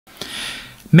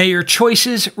May your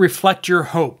choices reflect your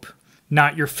hope,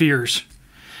 not your fears.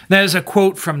 That is a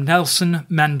quote from Nelson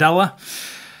Mandela.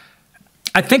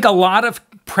 I think a lot of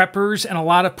preppers and a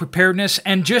lot of preparedness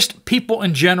and just people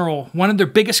in general, one of their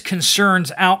biggest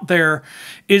concerns out there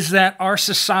is that our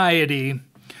society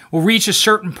will reach a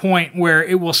certain point where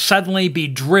it will suddenly be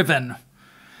driven.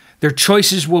 Their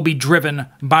choices will be driven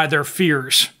by their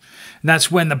fears. And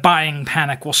that's when the buying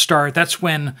panic will start. That's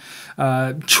when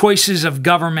choices of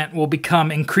government will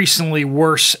become increasingly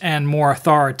worse and more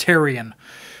authoritarian.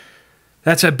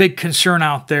 That's a big concern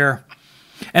out there.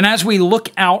 And as we look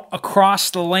out across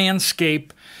the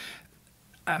landscape,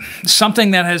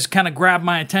 something that has kind of grabbed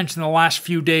my attention the last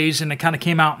few days, and it kind of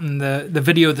came out in the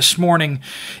video this morning,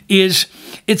 is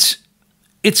it's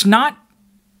not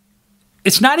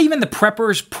even the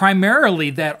preppers primarily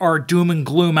that are doom and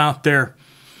gloom out there.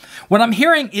 What I'm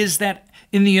hearing is that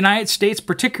in the United States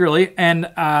particularly, and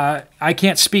I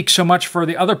can't speak so much for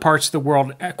the other parts of the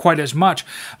world quite as much,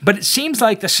 but it seems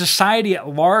like the society at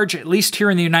large, at least here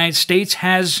in the United States,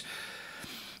 has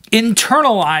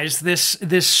internalized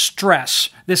this stress,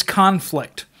 this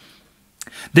conflict.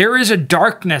 There is a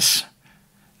darkness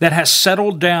that has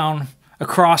settled down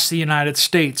across the United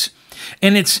States,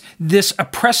 and it's this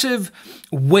oppressive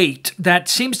weight that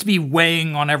seems to be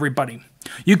weighing on everybody.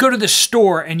 You go to the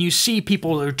store and you see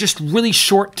people that are just really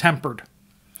short-tempered.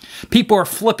 People are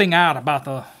flipping out about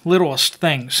the littlest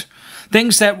things.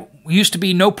 Things that used to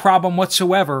be no problem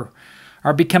whatsoever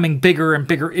are becoming bigger and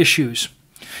bigger issues.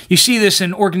 You see this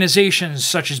in organizations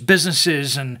such as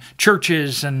businesses and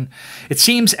churches, and it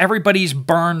seems everybody's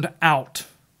burned out.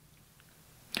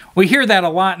 We hear that a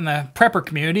lot in the prepper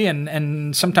community,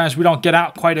 and sometimes we don't get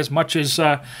out quite as much as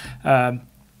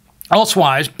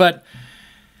elsewise, but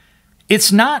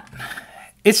it's not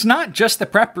just the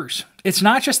preppers. It's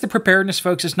not just the preparedness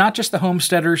folks. It's not just the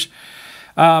homesteaders.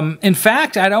 In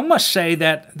fact, I'd almost say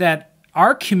that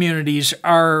our communities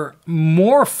are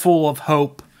more full of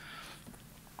hope,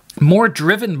 more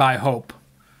driven by hope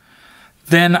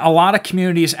than a lot of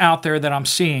communities out there that I'm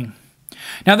seeing.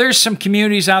 Now, there's some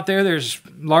communities out there, there's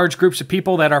large groups of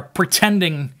people that are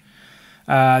pretending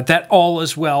that all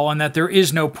is well and that there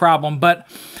is no problem, but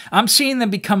I'm seeing them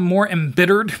become more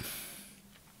embittered,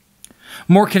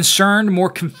 more concerned, more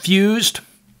confused.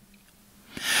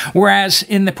 Whereas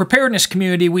in the preparedness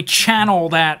community, we channel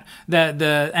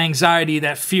the anxiety,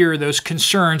 that fear, those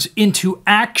concerns into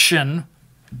action.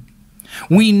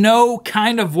 We know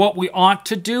kind of what we ought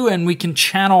to do, and we can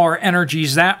channel our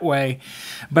energies that way.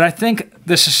 But I think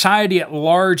the society at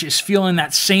large is feeling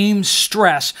that same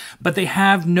stress, but they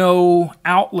have no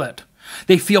outlet.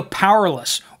 They feel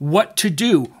powerless. What to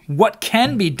do? What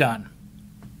can be done?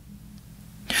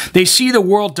 They see the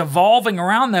world devolving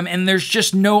around them, and there's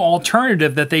just no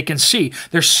alternative that they can see.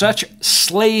 They're such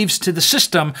slaves to the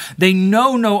system, they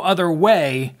know no other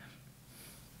way.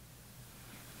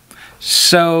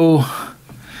 So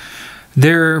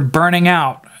they're burning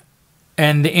out,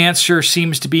 and the answer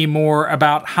seems to be more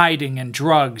about hiding and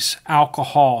drugs,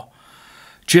 alcohol.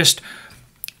 Just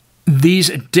these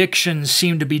addictions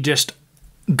seem to be just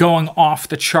going off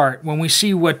the chart. When we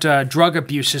see what drug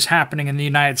abuse is happening in the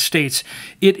United States,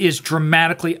 it is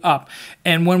dramatically up.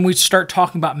 And when we start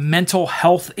talking about mental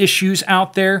health issues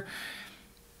out there,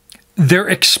 they're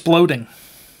exploding.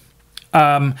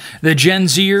 The Gen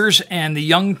Zers and the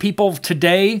young people of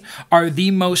today are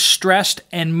the most stressed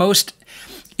and most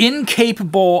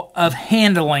incapable of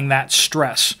handling that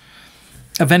stress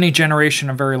of any generation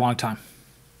in a very long time.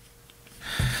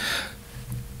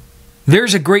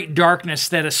 There's a great darkness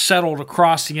that has settled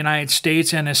across the United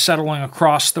States and is settling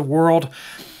across the world.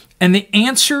 And the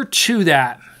answer to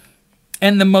that,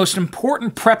 and the most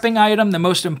important prepping item, the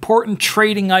most important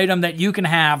trading item that you can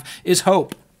have, is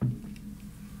hope.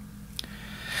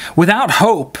 Without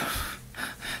hope,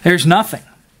 there's nothing.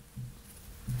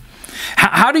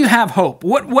 How do you have hope?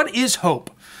 What is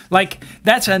hope? Like,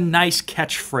 that's a nice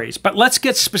catchphrase, but let's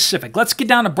get specific. Let's get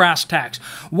down to brass tacks.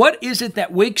 What is it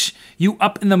that wakes you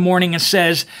up in the morning and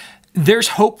says, there's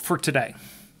hope for today?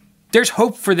 There's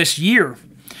hope for this year.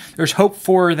 There's hope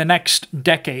for the next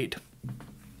decade.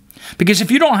 Because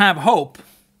if you don't have hope,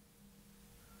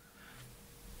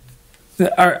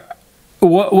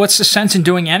 what's the sense in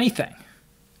doing anything?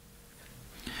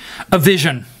 A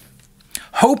vision.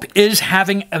 Hope is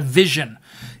having a vision,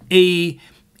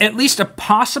 at least a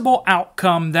possible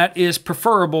outcome that is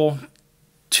preferable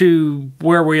to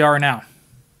where we are now,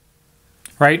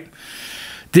 right?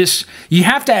 You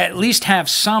have to at least have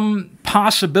some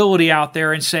possibility out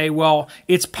there and say, well,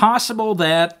 it's possible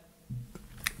that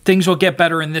things will get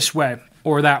better in this way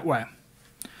or that way.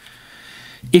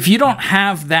 If you don't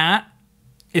have that,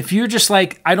 if you're just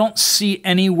like, I don't see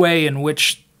any way in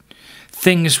which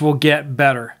things will get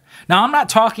better. Now, I'm not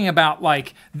talking about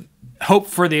like hope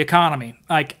for the economy.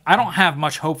 Like, I don't have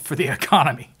much hope for the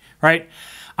economy, right?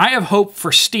 I have hope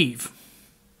for Steve.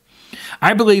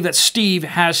 I believe that Steve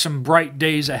has some bright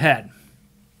days ahead.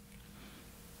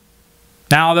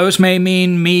 Now, those may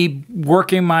mean me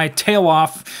working my tail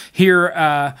off here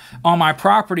on my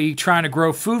property, trying to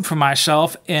grow food for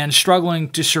myself and struggling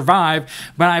to survive,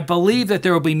 but I believe that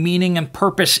there will be meaning and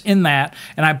purpose in that,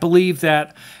 and I believe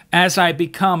that as I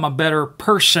become a better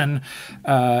person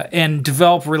and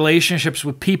develop relationships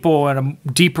with people at a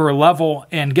deeper level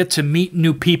and get to meet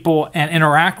new people and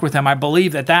interact with them, I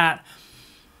believe that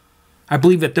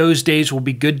those days will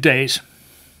be good days.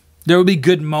 There will be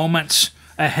good moments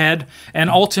ahead, and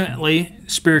ultimately,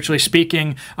 spiritually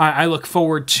speaking, I look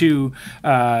forward to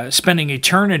spending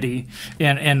eternity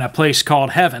in a place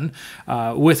called heaven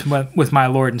with my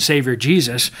Lord and Savior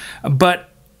Jesus. But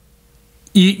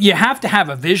you have to have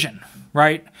a vision,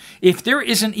 right? If there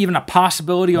isn't even a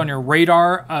possibility on your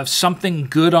radar of something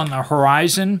good on the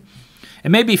horizon, it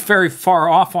may be very far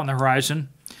off on the horizon,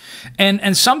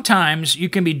 and sometimes you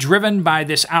can be driven by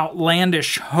this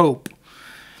outlandish hope.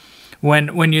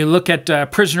 When you look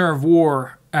at prisoners of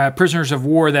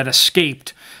war that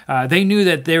escaped, they knew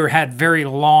that they had very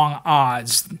long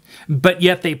odds, but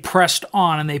yet they pressed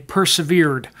on and they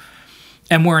persevered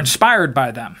and were inspired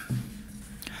by them.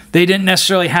 They didn't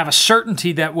necessarily have a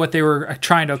certainty that what they were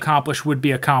trying to accomplish would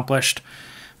be accomplished,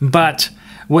 but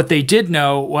what they did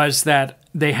know was that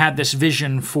they had this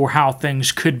vision for how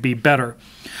things could be better.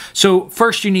 So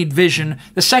first you need vision.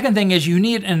 The second thing is you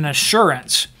need an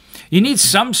assurance. You need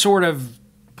some sort of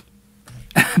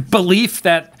belief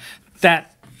that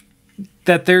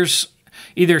there's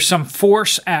either some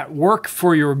force at work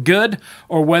for your good,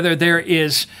 or whether there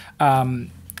is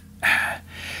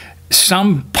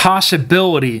some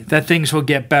possibility that things will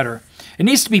get better. It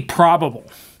needs to be probable,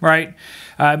 right?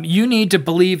 You need to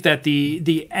believe that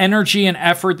the energy and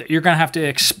effort that you're going to have to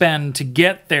expend to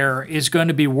get there is going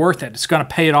to be worth it. It's going to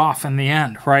pay it off in the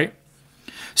end, right?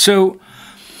 So,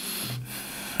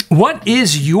 what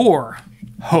is your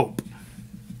hope?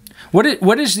 What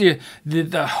is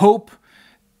the hope?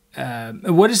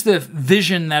 What is the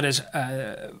vision that is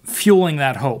fueling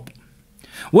that hope?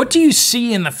 What do you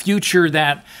see in the future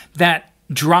that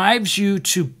drives you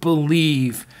to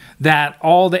believe that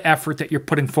all the effort that you're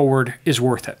putting forward is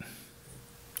worth it?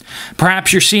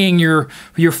 Perhaps you're seeing your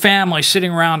family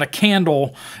sitting around a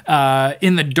candle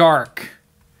in the dark,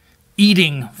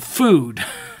 eating food,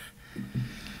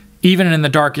 even in the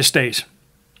darkest days.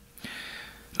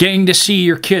 Getting to see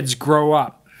your kids grow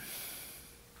up,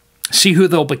 see who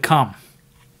they'll become.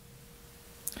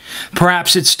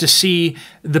 Perhaps it's to see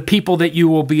the people that you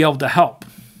will be able to help,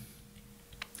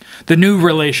 the new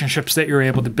relationships that you're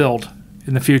able to build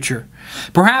in the future.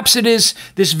 Perhaps it is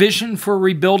this vision for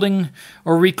rebuilding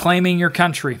or reclaiming your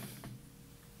country.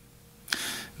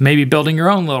 Maybe building your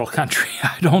own little country.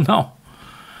 I don't know.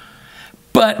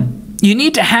 But you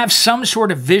need to have some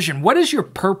sort of vision. What is your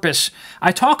purpose?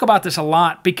 I talk about this a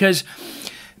lot because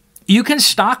you can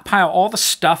stockpile all the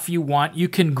stuff you want. You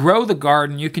can grow the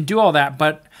garden. You can do all that.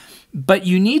 But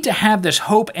you need to have this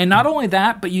hope. And not only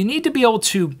that, but you need to be able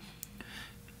to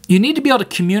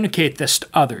communicate this to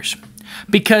others,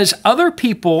 because other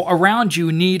people around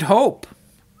you need hope.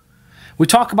 We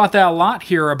talk about that a lot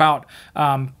here about,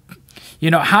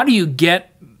 how do you get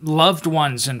loved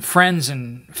ones and friends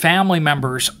and family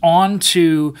members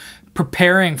onto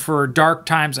preparing for dark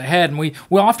times ahead. And we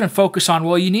often focus on,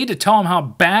 well, you need to tell them how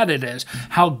bad it is,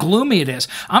 how gloomy it is.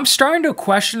 I'm starting to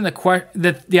question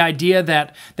the idea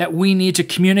that we need to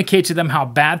communicate to them how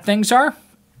bad things are,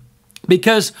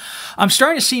 because I'm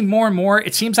starting to see more and more,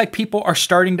 it seems like people are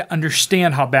starting to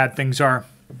understand how bad things are.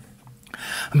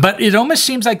 But it almost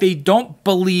seems like they don't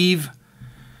believe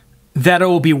that it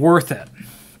will be worth it.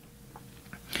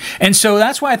 And so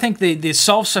that's why I think the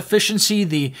self-sufficiency,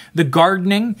 the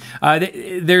gardening,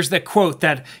 there's the quote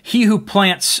that he who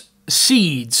plants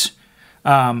seeds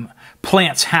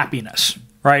plants happiness,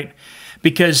 right?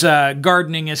 Because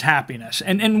gardening is happiness.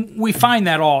 And we find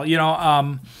that all,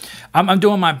 I'm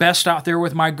doing my best out there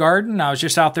with my garden. I was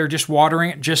just out there just watering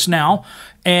it just now.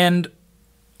 And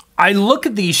I look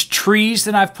at these trees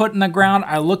that I've put in the ground.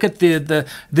 I look at the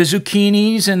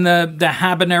zucchinis and the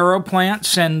habanero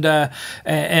plants and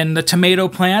the tomato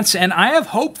plants, and I have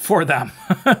hope for them.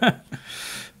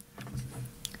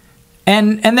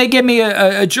 and they give me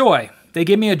a joy. They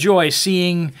give me a joy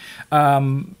seeing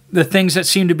the things that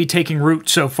seem to be taking root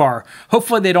so far.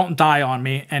 Hopefully they don't die on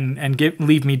me and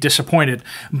leave me disappointed.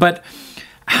 But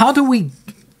how do we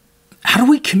how do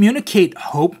we communicate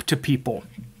hope to people?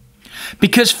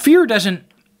 Because fear doesn't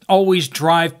always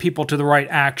drive people to the right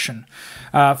action.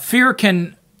 Fear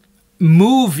can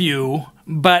move you,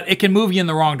 but it can move you in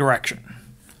the wrong direction.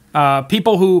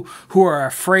 People who are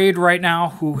afraid right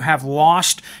now, who have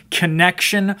lost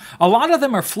connection, a lot of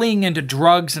them are fleeing into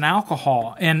drugs and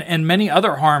alcohol and many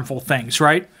other harmful things,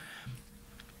 right?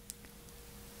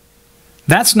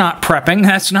 That's not prepping,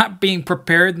 that's not being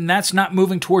prepared, and that's not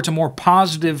moving towards a more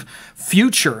positive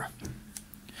future.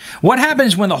 What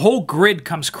happens when the whole grid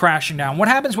comes crashing down? What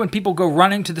happens when people go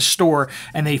running to the store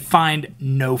and they find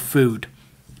no food?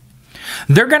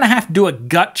 They're going to have to do a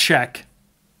gut check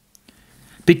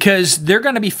because they're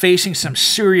going to be facing some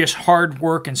serious hard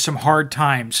work and some hard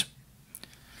times.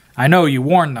 I know you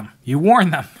warned them. You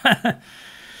warned them. And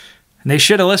they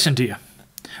should have listened to you.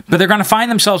 But they're going to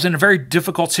find themselves in a very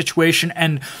difficult situation,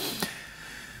 and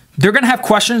they're going to have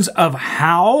questions of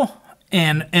how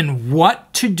and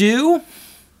what to do.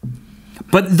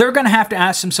 But they're going to have to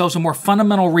ask themselves a more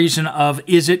fundamental reason of,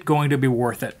 is it going to be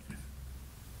worth it?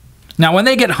 Now, when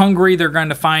they get hungry, they're going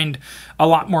to find a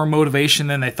lot more motivation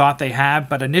than they thought they had.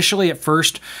 But initially, at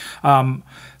first, in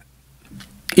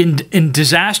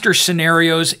disaster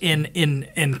scenarios,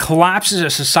 in collapses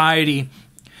of society,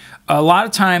 a lot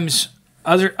of times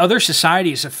other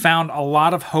societies have found a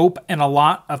lot of hope and a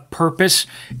lot of purpose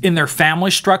in their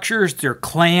family structures, their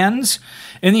clans.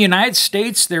 In the United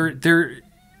States,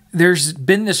 there's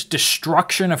been this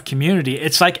destruction of community.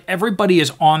 It's like everybody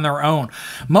is on their own.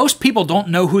 Most people don't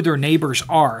know who their neighbors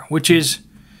are, which is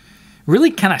really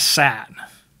kind of sad.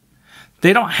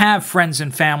 They don't have friends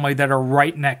and family that are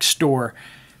right next door.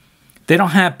 They don't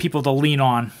have people to lean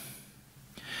on.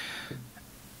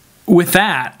 With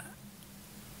that,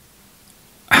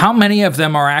 how many of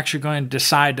them are actually going to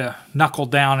decide to knuckle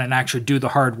down and actually do the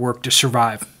hard work to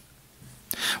survive?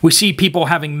 We see people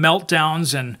having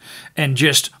meltdowns and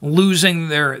just losing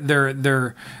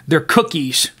their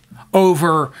cookies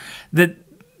over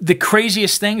the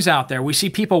craziest things out there. We see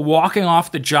people walking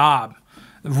off the job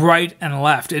right and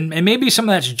left. And maybe some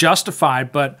of that's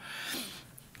justified, but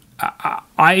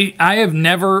I have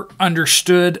never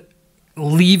understood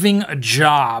leaving a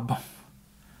job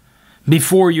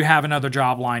before you have another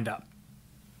job lined up.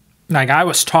 Like, I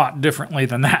was taught differently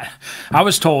than that. I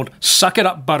was told, suck it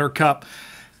up, buttercup.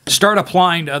 Start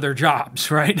applying to other jobs,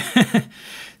 right?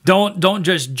 Don't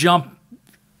just jump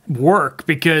work,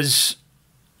 because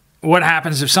what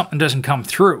happens if something doesn't come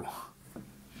through?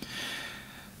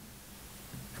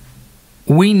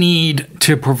 We need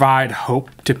to provide hope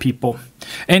to people.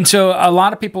 And so a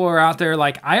lot of people are out there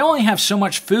like, I only have so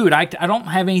much food. I don't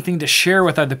have anything to share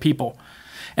with other people.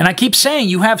 And I keep saying,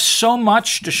 you have so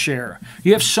much to share.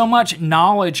 You have so much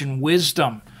knowledge and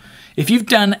wisdom. If you've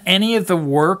done any of the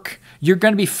work, you're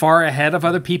going to be far ahead of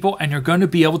other people, and you're going to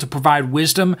be able to provide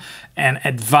wisdom and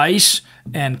advice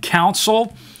and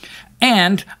counsel.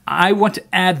 And I want to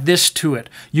add this to it.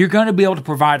 You're going to be able to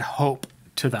provide hope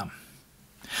to them.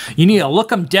 You need to look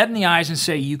them dead in the eyes and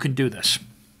say, you can do this.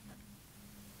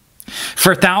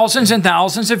 For thousands and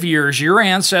thousands of years, your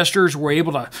ancestors were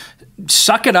able to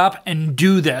suck it up and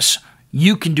do this.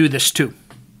 You can do this too.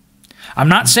 I'm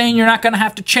not saying you're not going to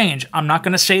have to change. I'm not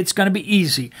going to say it's going to be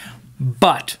easy.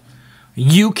 But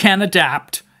you can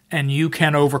adapt and you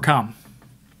can overcome.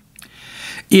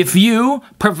 If you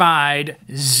provide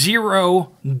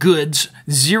zero goods,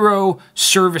 zero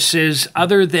services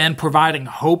other than providing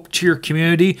hope to your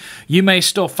community, you may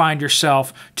still find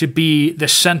yourself to be the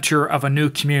center of a new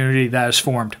community that is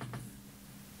formed.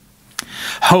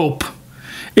 Hope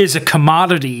is a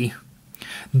commodity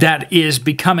that is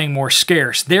becoming more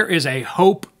scarce. There is a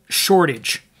hope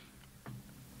shortage.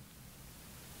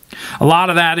 A lot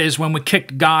of that is when we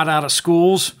kicked God out of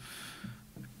schools.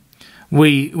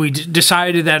 We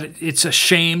decided that it's a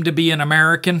shame to be an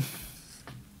American.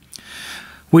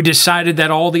 We decided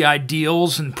that all the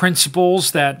ideals and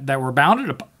principles that were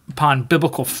bounded upon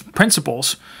biblical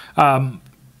principles,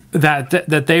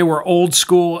 that they were old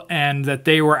school and that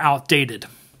they were outdated.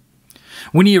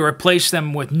 We need to replace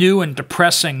them with new and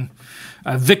depressing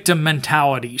victim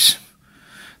mentalities.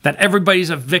 That everybody's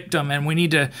a victim, and we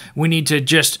need to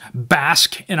just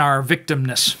bask in our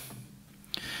victimness.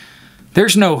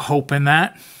 There's no hope in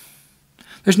that.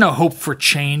 There's no hope for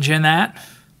change in that.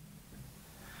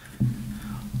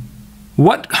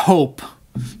 What hope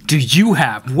do you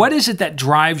have? What is it that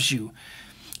drives you?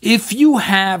 If you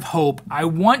have hope, I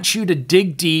want you to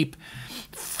dig deep,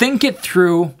 think it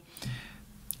through,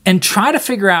 and try to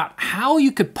figure out how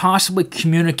you could possibly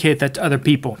communicate that to other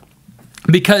people.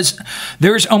 Because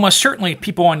there's almost certainly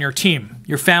people on your team.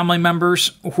 your family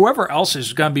members, whoever else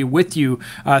is going to be with you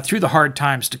through the hard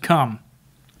times to come.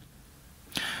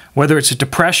 Whether it's a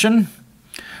depression,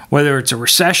 whether it's a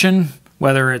recession,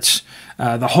 whether it's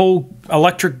the whole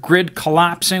electric grid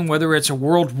collapsing, whether it's a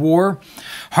world war,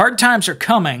 hard times are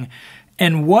coming.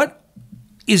 And what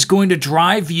is going to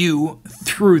drive you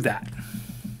through that?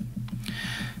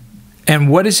 And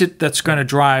what is it that's going to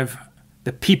drive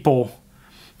the people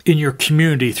in your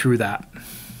community through that?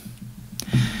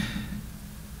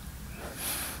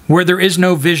 Where there is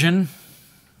no vision,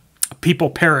 people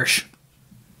perish.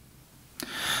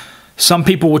 Some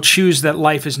people will choose that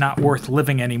life is not worth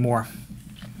living anymore.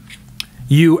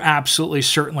 You absolutely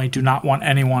certainly do not want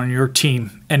anyone on your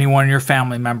team, anyone in your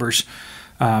family members,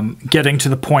 getting to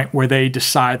the point where they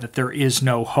decide that there is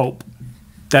no hope,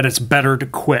 that it's better to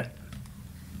quit.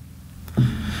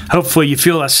 Hopefully you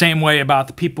feel that same way about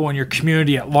the people in your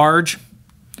community at large.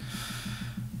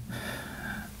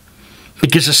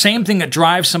 Because the same thing that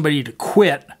drives somebody to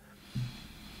quit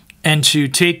and to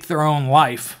take their own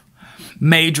life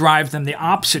may drive them the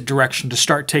opposite direction to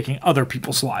start taking other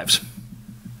people's lives.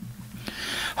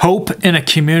 Hope in a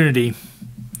community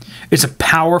is a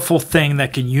powerful thing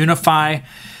that can unify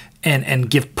and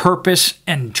give purpose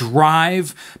and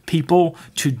drive people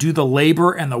to do the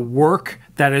labor and the work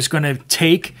that is going to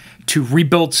take to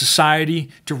rebuild society,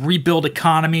 to rebuild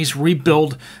economies,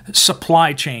 rebuild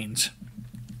supply chains.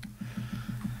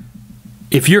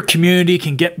 If your community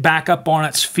can get back up on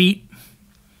its feet,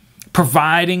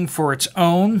 providing for its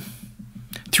own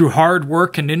through hard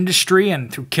work and industry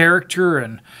and through character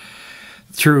and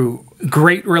through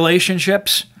great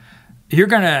relationships, you're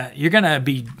gonna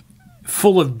be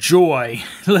full of joy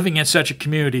living in such a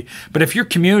community. But if your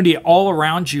community all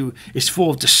around you is full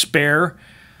of despair,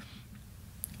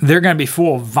 they're going to be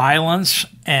full of violence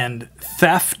and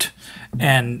theft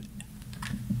and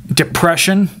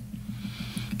depression,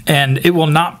 and it will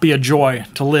not be a joy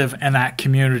to live in that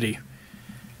community.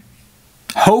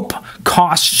 Hope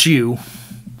costs you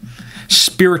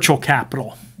spiritual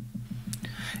capital.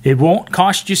 It won't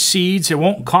cost you seeds. It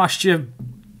won't cost you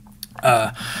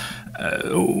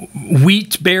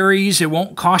wheat berries. It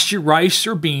won't cost you rice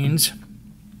or beans,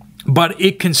 but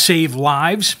it can save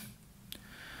lives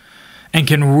and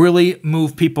can really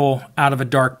move people out of a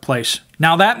dark place.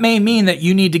 Now, that may mean that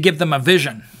you need to give them a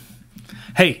vision.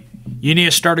 Hey, you need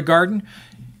to start a garden?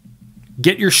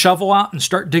 Get your shovel out and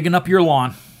start digging up your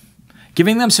lawn.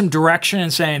 Giving them some direction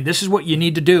and saying, this is what you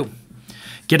need to do.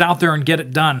 Get out there and get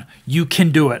it done. You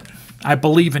can do it. I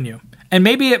believe in you. And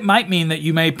maybe it might mean that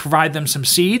you may provide them some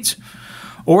seeds,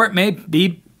 or it may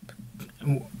be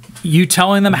you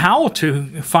telling them how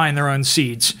to find their own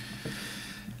seeds.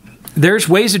 There's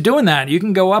ways of doing that. You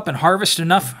can go up and harvest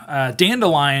enough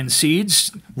dandelion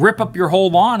seeds, rip up your whole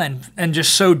lawn and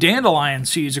just sow dandelion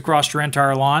seeds across your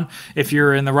entire lawn if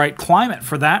you're in the right climate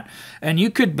for that. And you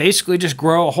could basically just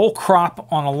grow a whole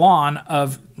crop on a lawn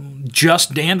of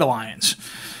just dandelions.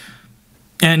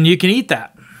 And you can eat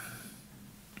that.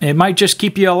 It might just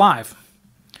keep you alive.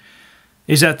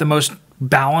 Is that the most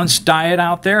balanced diet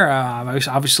out there?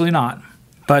 Obviously not.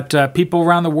 But people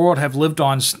around the world have lived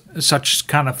on such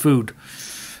kind of food.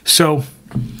 So,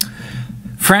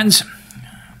 friends,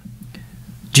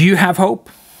 do you have hope?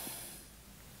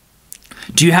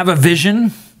 Do you have a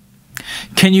vision?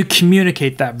 Can you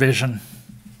communicate that vision?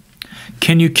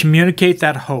 Can you communicate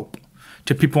that hope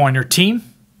to people on your team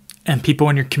and people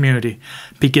in your community?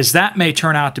 Because that may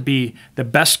turn out to be the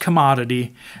best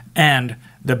commodity and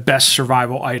the best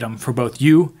survival item for both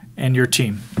you and your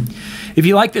team. If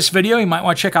you like this video, you might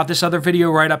want to check out this other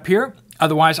video right up here.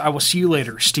 Otherwise, I will see you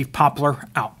later. Steve Poplar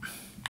out.